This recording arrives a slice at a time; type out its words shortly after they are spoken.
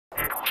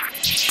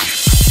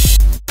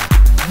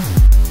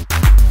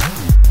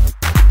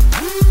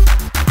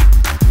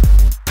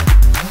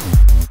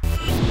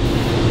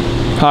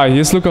Hi,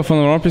 hier ist Luca von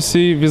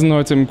Allround-PC. Wir sind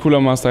heute im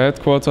Cooler Master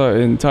Headquarter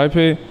in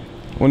Taipei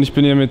und ich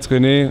bin hier mit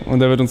René und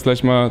er wird uns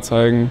gleich mal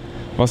zeigen,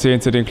 was hier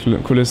hinter den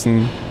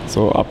Kulissen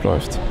so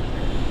abläuft.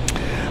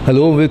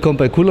 Hallo und willkommen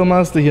bei Cooler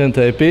Master hier in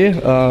Taipei.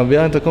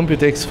 Während der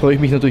Computex freue ich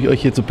mich natürlich,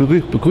 euch hier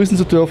begrüßen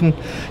zu dürfen.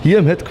 Hier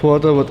im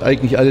Headquarter wird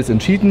eigentlich alles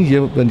entschieden.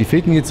 Hier werden die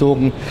Fäden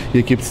gezogen.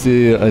 Hier gibt es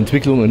die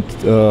Entwicklung und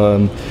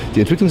die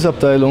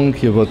Entwicklungsabteilung.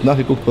 Hier wird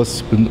nachgeguckt,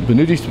 was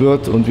benötigt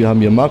wird. Und wir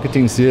haben hier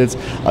Marketing, Sales,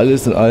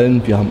 alles in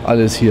allem. Wir haben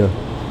alles hier.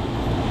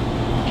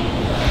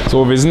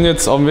 So, wir sind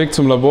jetzt auf dem Weg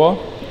zum Labor.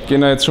 Gehen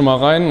da jetzt schon mal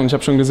rein und ich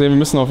habe schon gesehen, wir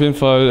müssen auf jeden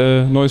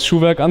Fall neues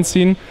Schuhwerk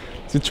anziehen.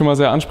 Sieht schon mal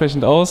sehr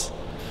ansprechend aus.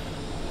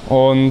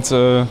 Und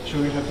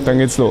dann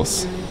geht's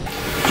los.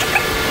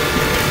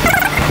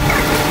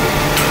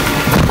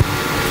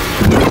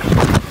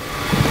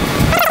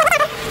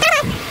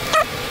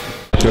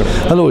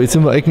 Hallo, jetzt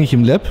sind wir eigentlich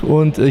im Lab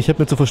und ich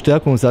habe mir zur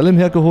Verstärkung Salem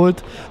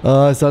hergeholt.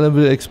 Salem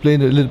will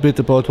explain a little bit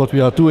about what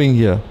we are doing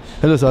here.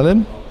 Hello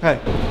Salem. Hi.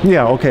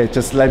 Yeah, okay,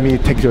 just let me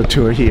take your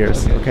tour here,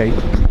 okay?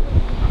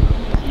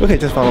 Okay,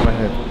 just follow my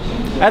head.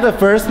 At the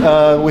first,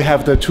 we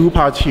have the two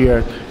parts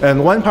here,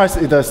 and one part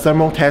is the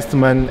thermal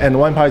testament, and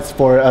one part is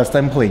for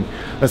sampling,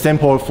 a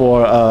sample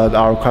for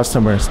our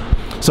customers.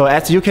 So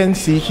as you can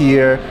see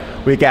here,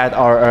 we got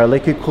our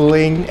liquid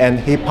cooling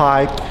and heat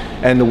pipe,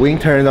 and the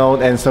wind tunnel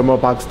and thermal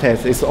box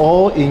test. It's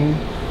all in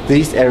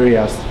these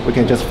areas. We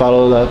can just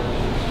follow the,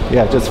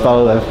 just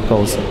follow the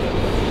course.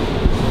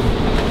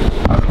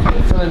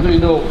 Do you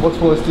know what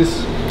was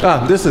this?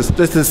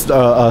 This is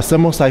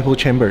thermal cycle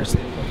chambers.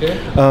 Okay.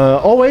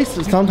 Always,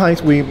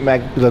 sometimes we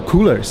make the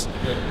coolers,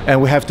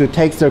 and we have to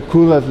take the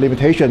cooler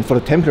limitation for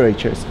the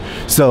temperatures.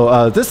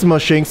 So these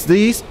machines,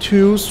 these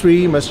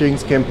three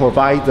machines can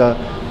provide the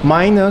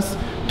minus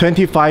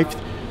 25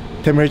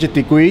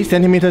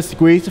 centimeters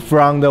degrees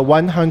from the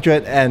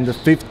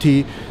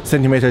 150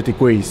 centimeter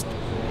degrees.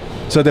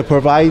 So they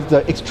provide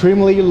the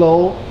extremely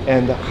low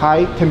and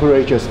high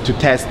temperatures to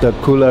test the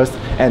coolers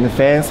and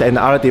fans and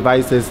other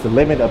devices'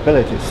 limit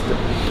abilities.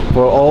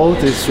 For all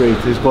these three,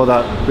 it's called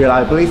a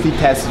reliability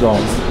test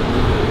zones.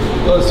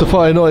 So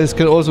far I know it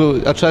can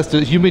also adjust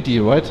the humidity,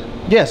 right?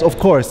 Yes, of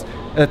course.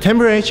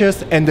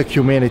 Temperatures and the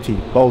humidity,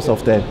 both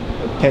of them,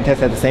 can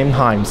test at the same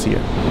times here.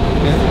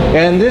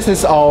 And this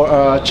is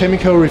our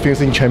chemical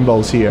refusing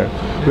chambers here.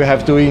 We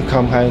have doing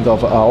some kind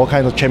of all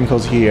kinds of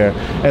chemicals here,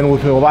 and we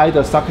provide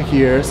the sucker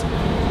here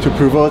to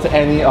prevent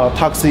any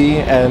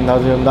toxic and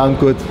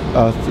non-good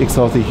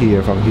exhaust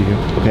here from here.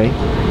 Okay.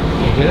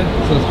 Okay,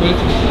 sounds good.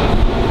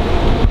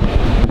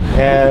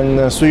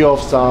 And three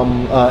of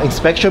some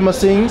inspection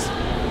machines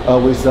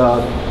with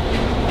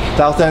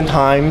 1,000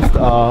 times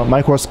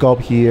microscope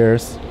here,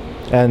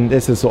 and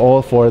this is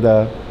all for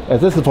the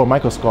this is for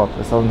microscope,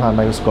 the 1,000 times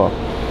microscope.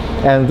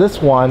 And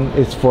this one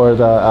is for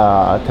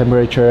the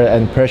temperature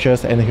and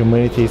pressures and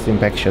humidity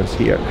inspections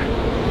here.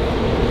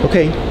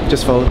 Okay,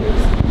 just follow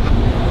this.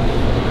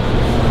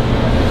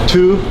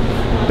 Two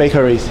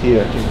bakeries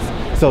here.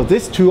 So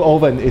this two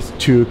oven is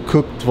to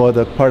cook for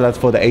the products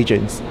for the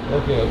agents.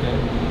 Okay.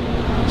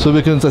 So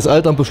wir können das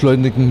Altern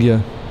beschleunigen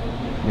hier.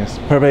 Yes,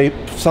 probably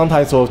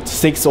sometimes for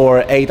 6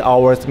 or 8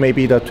 hours,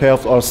 maybe the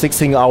 12 or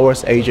 16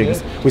 hours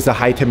agents with the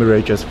high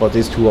temperatures for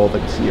these two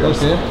ovens here.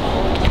 Okay.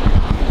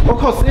 Of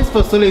course, this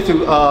facility,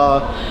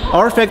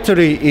 our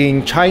factory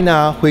in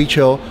China,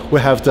 Huizhou, we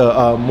have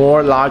the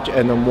more large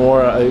and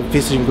more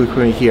efficient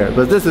equipment here.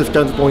 But this is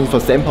just only for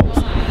samples.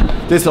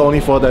 This is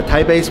only for the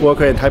Taipei's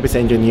worker and Taipei's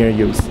engineer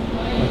use.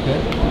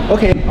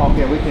 Okay,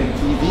 we can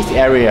see these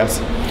areas.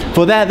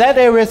 For that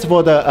area is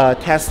for the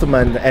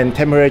testament and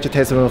temperature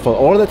testament for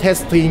all the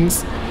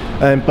testings.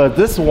 But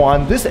this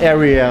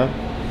area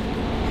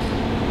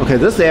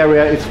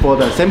is for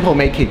the sample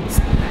makings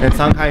and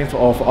some kinds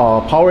of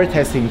power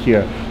testing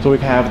here. So we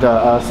can have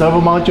the servo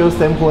module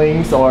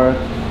samplings or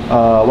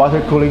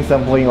water cooling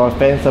sampling or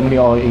fan sampling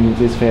all in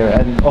this area.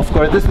 And of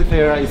course, this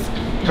area is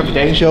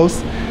confidential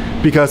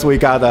because we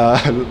got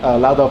a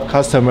lot of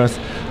customers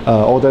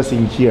orders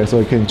in here, so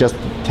we can just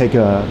take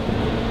a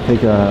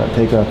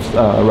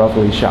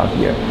roughly shot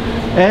here.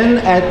 And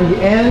at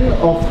the end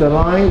of the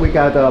line, we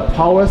got a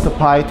power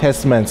supply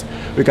testments.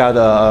 We got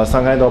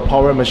some kind of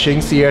power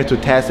machines here to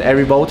test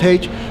every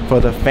voltage for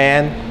the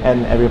fan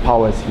and every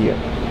powers here.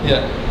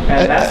 Yeah.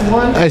 And last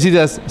one. I see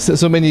there's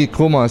so many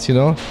chromas, you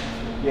know.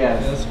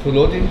 Yes. There's for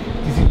loading,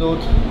 DC load,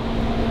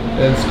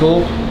 and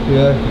scope.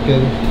 Yeah,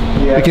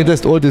 we can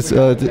test all this.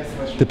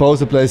 The power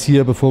supplies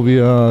here before we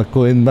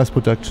go in mass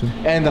production.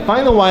 And the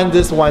final one,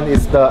 this one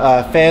is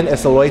the fan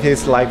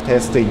accelerated live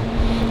testing.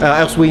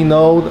 As we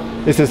know,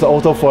 this is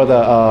also for the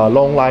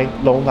long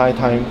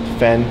lifetime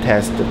fan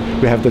test.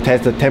 We have to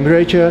test the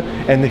temperature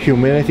and the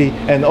humidity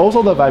and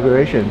also the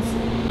vibrations.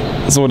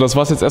 So, das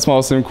war's jetzt erstmal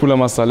aus dem Cooler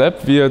Master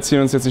Lab. Wir ziehen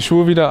uns jetzt die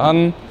Schuhe wieder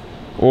an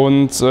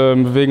und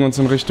bewegen uns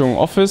in Richtung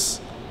Office.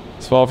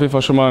 Es war auf jeden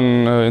Fall schon mal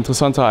ein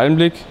interessanter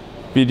Einblick,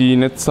 wie die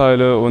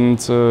Netzteile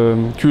und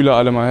Kühler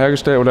alle mal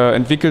hergestellt oder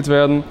entwickelt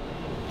werden.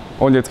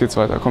 Und jetzt geht's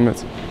weiter. Komm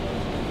jetzt.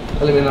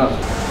 Alle Männer.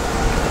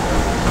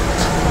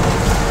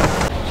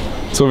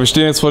 So, So, wir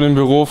stehen jetzt vor dem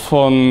Büro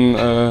von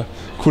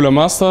Cooler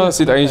Master. Es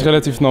sieht eigentlich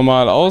relativ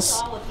normal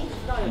aus.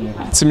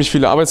 Ziemlich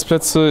viele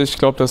Arbeitsplätze, ich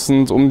glaube, das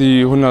sind um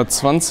die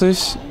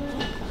 120.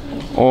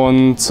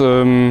 Und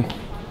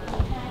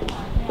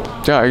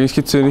ja, eigentlich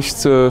gibt es hier nicht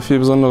viel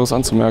Besonderes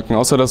anzumerken,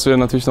 außer dass wir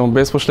natürlich noch einen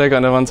Baseballschläger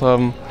an der Wand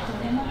haben,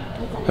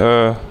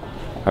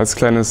 als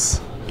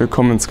kleines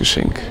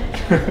Willkommensgeschenk.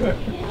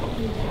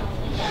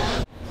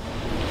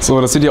 So,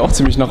 das sieht ja auch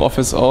ziemlich nach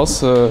Office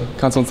aus.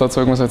 Kannst du uns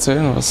dazu irgendwas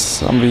erzählen?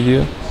 Was haben wir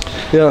hier?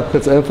 Ja,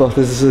 ganz einfach.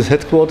 Das ist das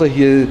Headquarter.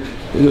 Hier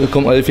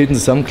kommen alle Fäden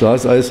zusammen. Klar,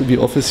 ist alles wie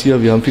Office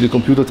hier. Wir haben viele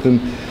Computer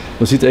drin.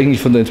 Man sieht eigentlich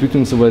von der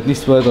Entwicklung soweit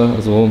nichts weiter.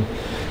 Also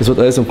es wird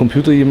alles am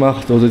Computer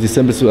gemacht oder die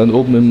Samples werden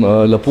oben im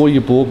Labor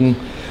gebogen.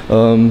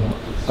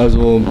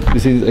 Also wir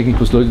sehen jetzt eigentlich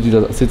bloß Leute, die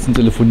da sitzen,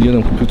 telefonieren,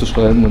 am Computer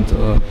schreiben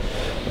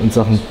und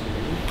Sachen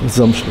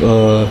zusammen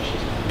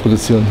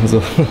produzieren.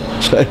 Also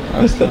schreiben.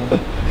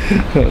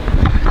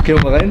 Gehen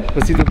wir mal rein.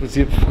 Man sieht im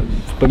Prinzip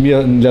bei mir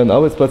einen leeren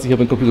Arbeitsplatz. Ich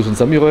habe den Computer schon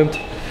zusammengeräumt.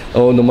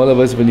 Aber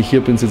normalerweise, wenn ich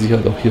hier bin, sitze ich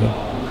halt auch hier.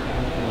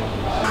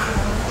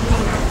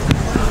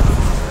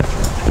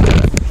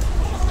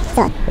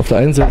 Auf der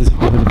einen Seite sieht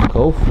man den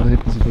Verkauf, da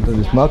hinten sieht man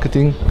dann das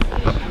Marketing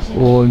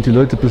und die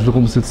Leute ein bisschen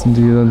rumsitzen,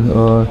 die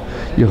dann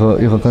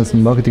ihre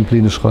ganzen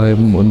Marketingpläne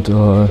schreiben und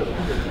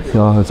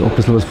ja, jetzt auch ein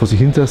bisschen was vor sich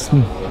hin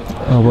testen.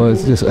 Aber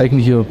das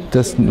eigentliche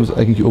Testen ist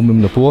eigentlich oben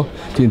im Labor,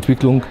 die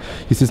Entwicklung.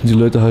 Hier sitzen die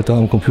Leute halt da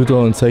am Computer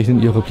und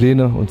zeichnen ihre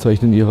Pläne und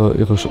zeichnen ihre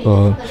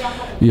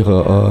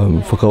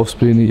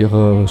Verkaufspläne,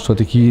 ihre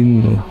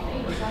Strategien,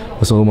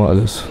 was auch immer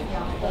alles.